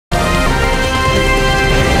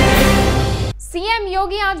CM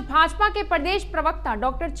योगी आज भाजपा के प्रदेश प्रवक्ता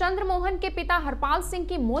डॉक्टर चंद्रमोहन के पिता हरपाल सिंह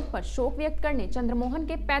की मौत पर शोक व्यक्त करने चंद्रमोहन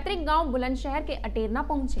के पैतृक गांव बुलंदशहर के अटेरना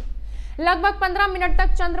पहुंचे। लगभग 15 मिनट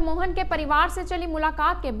तक चंद्रमोहन के परिवार से चली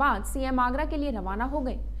मुलाकात के बाद सीएम आगरा के लिए रवाना हो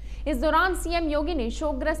गए। इस दौरान सीएम योगी ने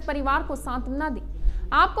शोकग्रस्त परिवार को सांत्वना दी।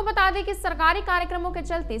 आपको बता दें कि सरकारी कार्यक्रमों के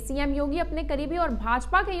चलते सीएम योगी अपने करीबी और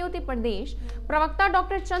भाजपा के यूपी प्रदेश प्रवक्ता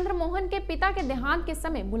डॉक्टर चंद्रमोहन के पिता के देहांत के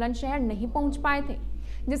समय बुलंदशहर नहीं पहुंच पाए थे,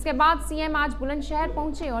 जिसके बाद सीएम आज बुलंदशहर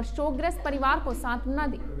पहुंचे और शोकग्रस्त परिवार को सांत्वना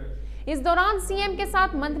दी। इस दौरान सीएम के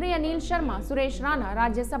साथ मंत्री अनिल शर्मा, सुरेश राणा,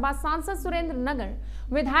 राज्यसभा सांसद सुरेंद्र नगर,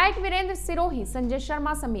 विधायक वीरेंद्र सिरोही, संजय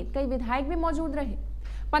शर्मा समेत कई विधायक भी मौजूद रहे।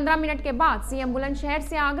 15 मिनट के बाद सीएम बुलंदशहर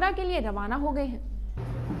से आगरा के लिए रवाना हो गए हैं।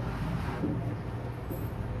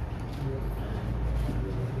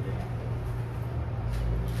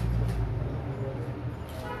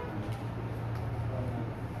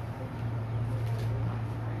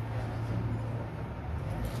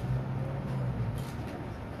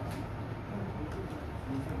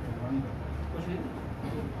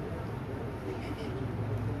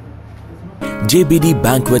 JBD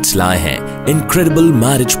Banquets लाए हैं incredible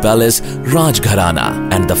marriage palace Rajgharana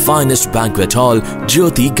and the finest banquet hall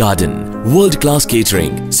Jyoti Garden. World-class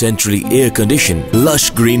catering, centrally air-conditioned, lush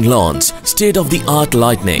green lawns, state-of-the-art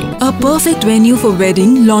lighting. A perfect venue for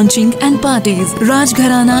wedding, launching and parties.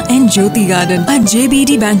 Rajgharana and Jyoti Garden at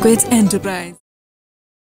JBD Banquets Enterprise.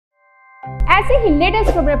 ऐसे ही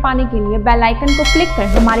latest खबरें पाने के लिए bell icon को click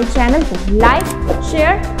कर हमारे channel को like,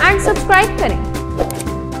 share and subscribe करें।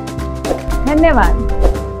 धन्यवाद।